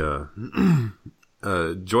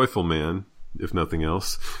 a joyful man, if nothing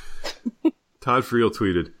else. Todd Friel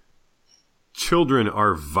tweeted, "Children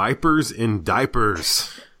are vipers in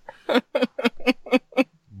diapers.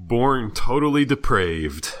 Born totally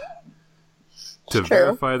depraved." To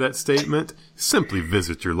verify that statement, simply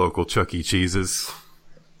visit your local Chuck E. Cheese's.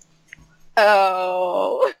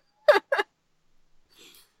 Oh.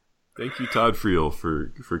 Thank you, Todd Friel,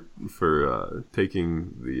 for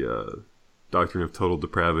taking the doctrine of total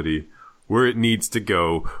depravity where it needs to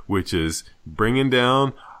go, which is bringing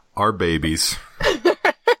down our babies.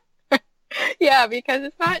 Yeah, because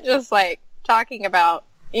it's not just like talking about,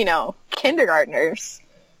 kindergartners.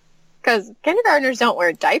 Because kindergartners don't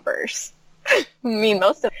wear diapers. I mean,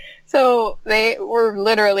 most of them. So they were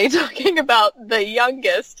literally talking about the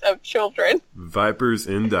youngest of children. Vipers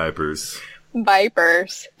in diapers.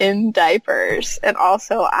 Vipers in diapers. And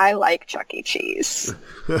also, I like Chuck E. Cheese.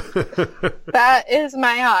 That is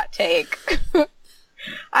my hot take.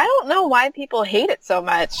 I don't know why people hate it so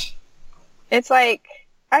much. It's like,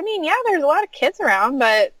 there's a lot of kids around,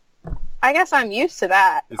 but I guess I'm used to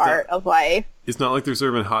that of life. It's not like they're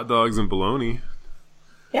serving hot dogs and bologna.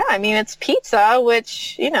 Yeah, it's pizza,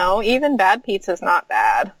 which, even bad pizza is not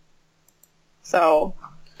bad. So,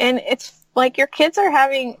 and it's like your kids are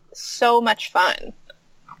having so much fun.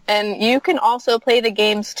 And you can also play the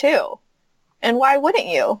games too. And why wouldn't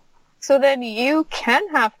you? So then you can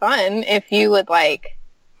have fun if you would,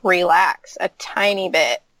 relax a tiny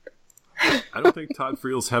bit. I don't think Todd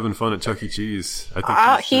Friel's having fun at Chuck E. Cheese. I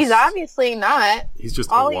think he's obviously not. He's just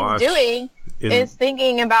all he's doing is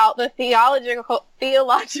thinking about the theological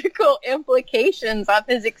implications of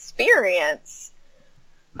his experience.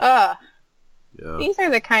 Yeah. These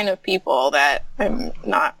are the kind of people that I'm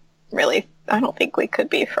not really. I don't think we could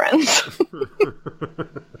be friends.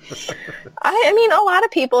 A lot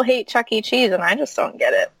of people hate Chuck E. Cheese, and I just don't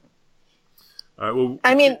get it. All right, well,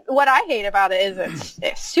 what I hate about it is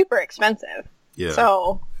it's super expensive. Yeah.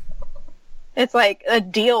 So it's like a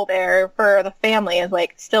deal there for the family is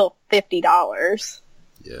still $50.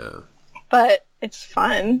 Yeah. But it's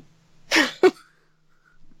fun. All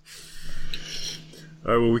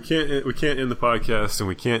right. Well, we can't end the podcast and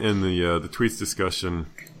we can't end the tweets discussion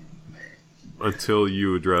until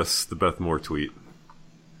you address the Beth Moore tweet.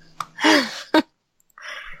 I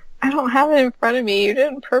don't have it in front of me. You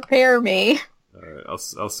didn't prepare me. All right,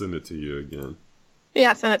 I'll send it to you again.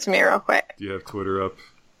 Yeah, send it to me real quick. Do you have Twitter up?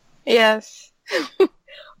 Yes.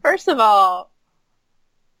 First of all,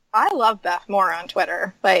 I love Beth Moore on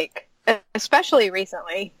Twitter. Especially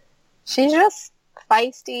recently. She's just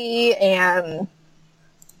feisty and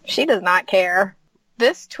she does not care.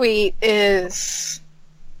 This tweet is...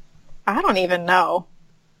 I don't even know.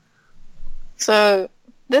 So,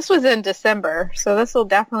 this was in December, so this will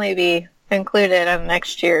definitely be included in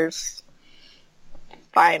next year's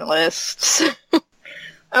finalists.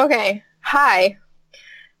 Okay. Hi.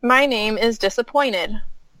 My name is Disappointed.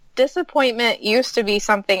 Disappointment used to be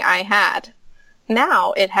something I had.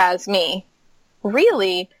 Now it has me.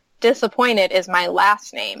 Really, Disappointed is my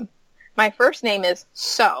last name. My first name is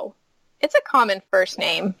So. It's a common first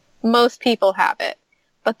name. Most people have it.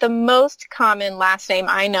 But the most common last name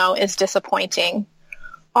I know is Disappointing.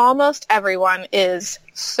 Almost everyone is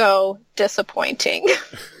so disappointing.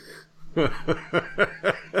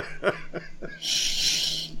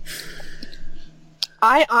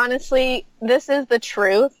 I honestly, this is the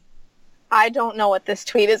truth. I don't know what this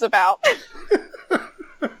tweet is about.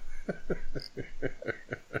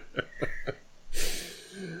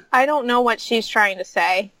 I don't know what she's trying to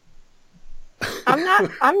say.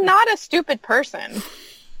 I'm not a stupid person.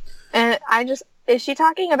 And is she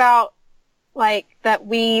talking about, that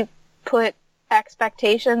we put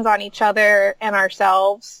expectations on each other and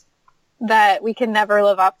ourselves that we can never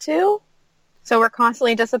live up to? So we're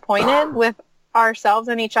constantly disappointed with ourselves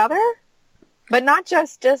and each other? But not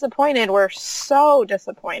just disappointed, we're so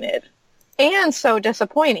disappointed. And so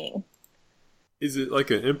disappointing. Is it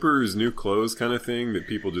like an Emperor's New Clothes kind of thing that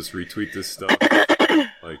people just retweet this stuff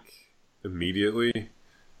immediately?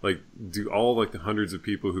 Do all the hundreds of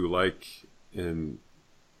people who and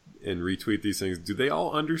retweet these things, do they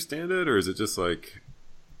all understand it, or is it just I'm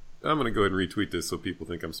going to go ahead and retweet this so people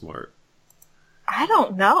think I'm smart? I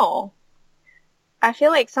don't know. I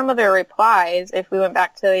feel like some of their replies, if we went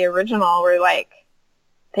back to the original, were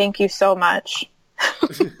thank you so much.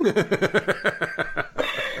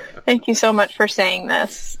 Thank you so much for saying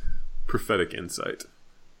this. Prophetic insight.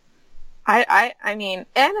 I mean,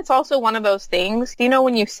 and it's also one of those things,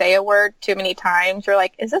 when you say a word too many times, you're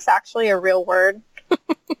like, is this actually a real word?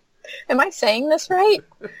 Am I saying this right?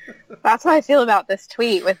 That's how I feel about this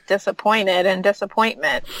tweet with disappointed and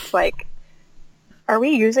disappointment. It's are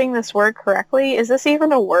we using this word correctly? Is this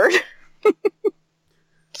even a word?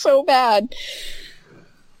 So bad.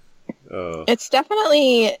 It's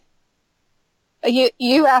definitely...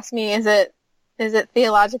 You asked me, is it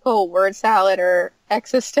theological word salad or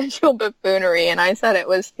existential buffoonery? And I said it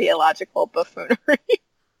was theological buffoonery.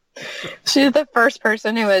 She's the first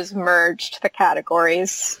person who has merged the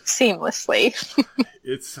categories seamlessly.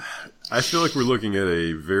 I feel like we're looking at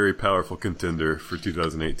a very powerful contender for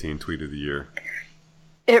 2018 Tweet of the Year.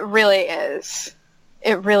 It really is.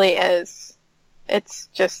 It really is. It's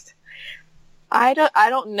just, I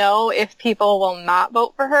don't know if people will not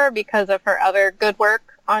vote for her because of her other good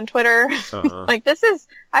work on Twitter. Uh-huh. I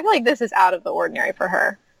feel like this is out of the ordinary for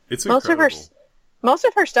her. It's incredible. Most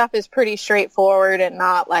of her stuff is pretty straightforward and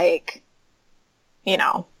not like,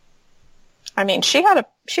 I mean, she had a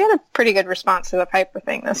pretty good response to the Piper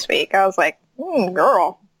thing this week. I was like,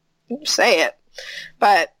 girl, you say it.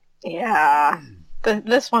 But yeah,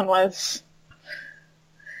 this one was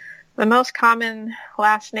the most common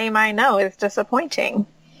last name I know is disappointing.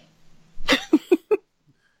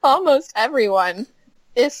 Almost everyone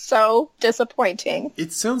is so disappointing.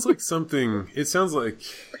 It sounds like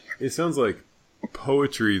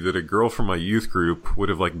poetry that a girl from my youth group would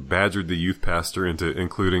have badgered the youth pastor into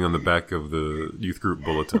including on the back of the youth group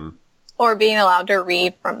bulletin. Or being allowed to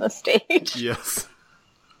read from the stage. Yes.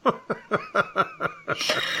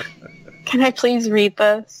 Can I please read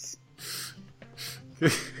this? Were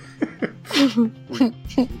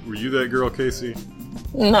you that girl, Casey?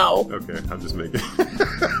 No. Okay, I'm just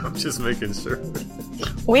making sure.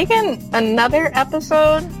 Another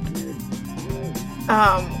episode,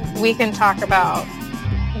 we can talk about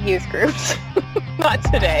youth groups. Not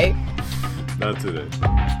today. Not today.